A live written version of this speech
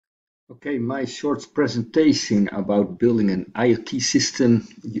Okay, my short presentation about building an IoT system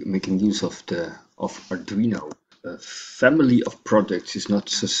making use of Arduino. A family of products is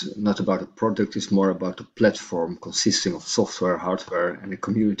not about a product; it's more about a platform consisting of software, hardware, and a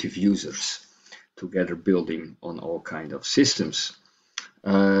community of users together building on all kind of systems.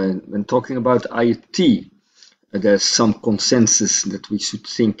 When talking about IoT, there's some consensus that we should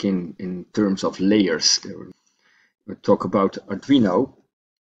think in terms of layers. We talk about Arduino.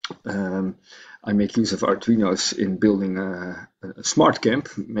 I make use of Arduinos in building a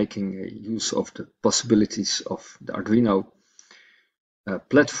SmartCamp, making use of the possibilities of the Arduino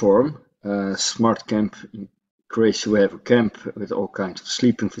platform. SmartCamp in Croatia, we have a camp with all kinds of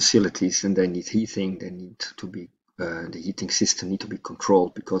sleeping facilities, and they need heating. They need to be the heating system need to be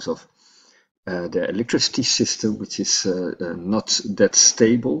controlled because of the electricity system, which is not that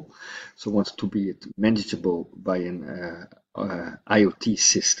stable. So I want to be manageable by an IoT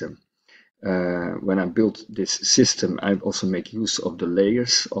system. When I built this system, I also make use of the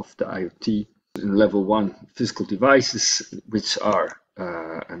layers of the IoT. In level 1, physical devices, which are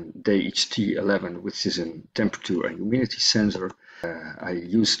an DHT11, which is a temperature and humidity sensor. I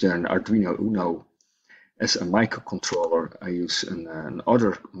used an Arduino Uno as a microcontroller. I use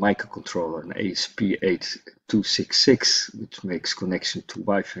another microcontroller, an ASP8266, which makes connection to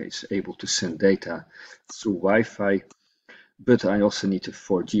Wi-Fi, is able to send data through Wi-Fi. But I also need a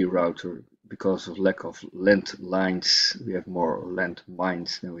 4G router because of lack of LAN lines. We have more LAN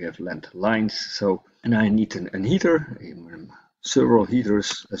mines than we have LAN lines. So, and I need an heater, several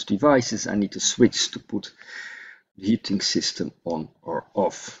heaters as devices. I need a switch to put the heating system on or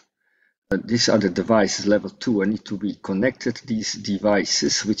off. These are the devices level 2. I need to be connected, these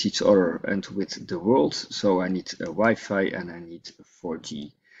devices, with each other and with the world. So I need a Wi-Fi and I need a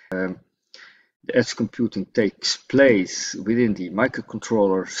 4G. The edge computing takes place within the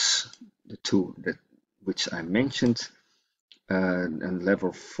microcontrollers, the two which I mentioned. And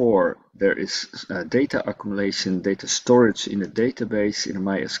level 4, there is data accumulation, data storage in a database, in a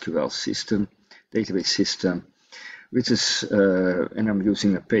MySQL system, database system, which is, and I'm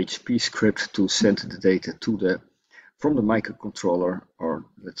using a PHP script to send the data from the microcontroller, or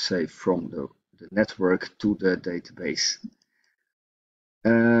let's say from the network to the database.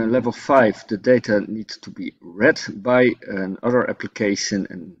 Level 5, the data needs to be read by another application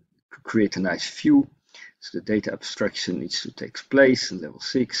and create a nice view. So the data abstraction needs to take place. In level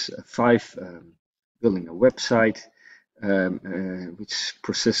 5, building a website which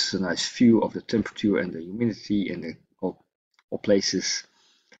processes a nice view of the temperature and the humidity in all places.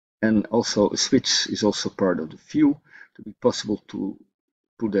 And also a switch is also part of the view to be possible to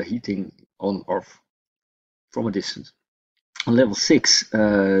put the heating on or off from a distance. On level 6,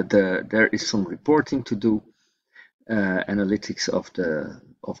 there is some reporting to do, analytics of the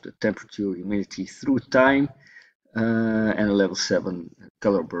temperature, humidity through time, and level 7,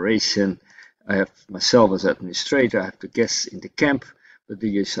 collaboration. I have myself as administrator, I have the guests in the camp, but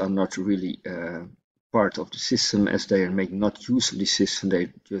these are not really part of the system, as they are not use of the system.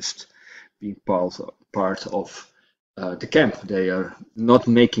 They just being part of the camp. They are not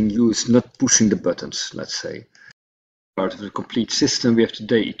making use, not pushing the buttons, let's say. Part of the complete system, we have the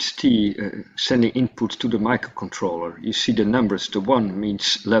DHT sending input to the microcontroller. You see the numbers. The 1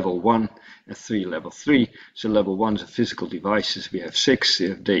 means level 1 and 3 level 3. So level 1 is physical devices. We have 6. We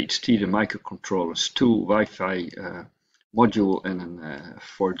have DHT, the microcontrollers, 2 Wi-Fi module and a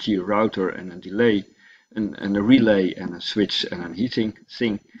 4G router and a delay and a relay and a switch and a heating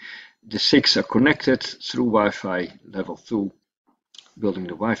thing. The 6 are connected through Wi-Fi level 2. Building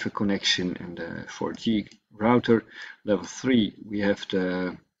the Wi-Fi connection and the 4G router. Level 3, we have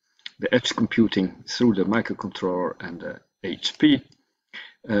the edge computing through the microcontroller and the HP.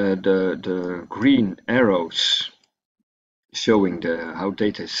 The green arrows showing how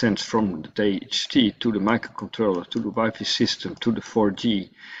data is sent from the DHT to the microcontroller, to the Wi-Fi system, to the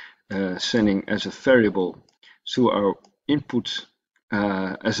 4G, sending as a variable to our input,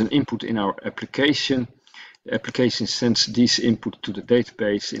 as an input in our application. The application sends this input to the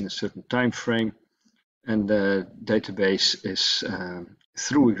database in a certain time frame, and the database is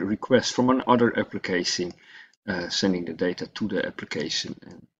through a request from another application sending the data to the application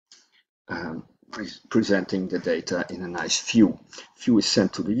and presenting the data in a nice view. View is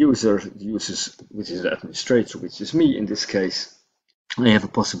sent to the user. The user, which is the administrator, which is me in this case. They have a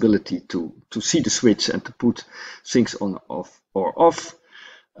possibility to see the switch and to put things on, off, or off.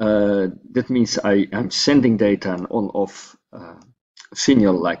 That means I am sending data, an on-off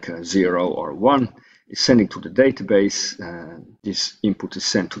signal like a 0 or 1 is sending to the database. This input is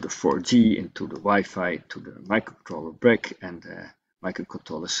sent to the 4G, into the Wi-Fi, to the microcontroller back, and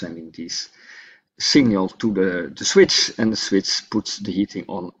microcontroller sending these signal to the switch, and the switch puts the heating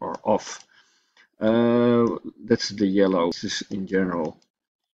on or off. That's the yellow. This is in general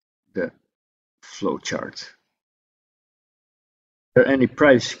the flow chart. Are there any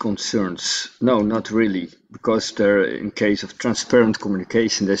privacy concerns? No, not really, because there, in case of transparent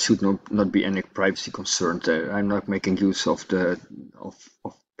communication, there should not be any privacy concerns. I'm not making use of the of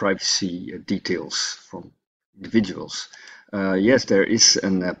privacy details from individuals. Yes, there is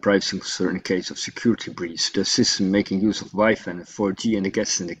a privacy concern in case of security breach. The system making use of Wi-Fi and 4G, and the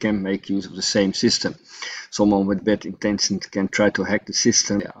guests in the camp make use of the same system. Someone with bad intentions can try to hack the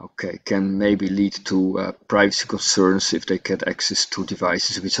system. Yeah, okay, can maybe lead to privacy concerns if they get access to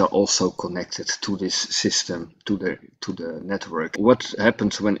devices which are also connected to this system, to the network. What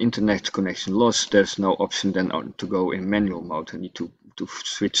happens when internet connection lost? There's no option then to go in manual mode. I need to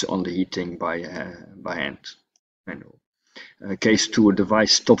switch on the heating by hand, manual. Case 2, a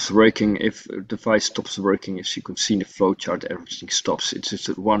device stops working. If a device stops working, as you can see in the flowchart, everything stops. It's just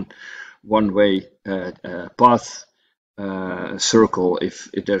a one-way path circle. If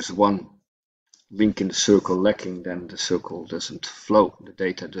there's one link in the circle lacking, then the circle doesn't flow. The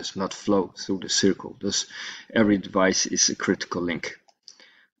data does not flow through the circle. Thus, every device is a critical link.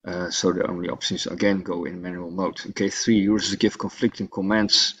 So the only options again go in manual mode. In case 3, users give conflicting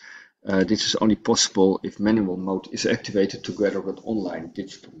commands. This is only possible if manual mode is activated together with online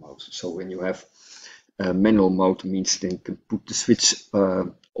digital mode. So when you have manual mode, means then you can put the switch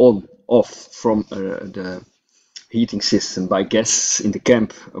on off from the heating system by guests in the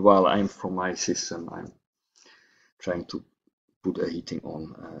camp, while I'm from my system, I'm trying to put a heating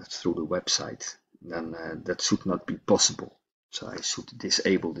on through the website. Then that should not be possible. So I should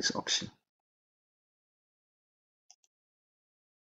disable this option.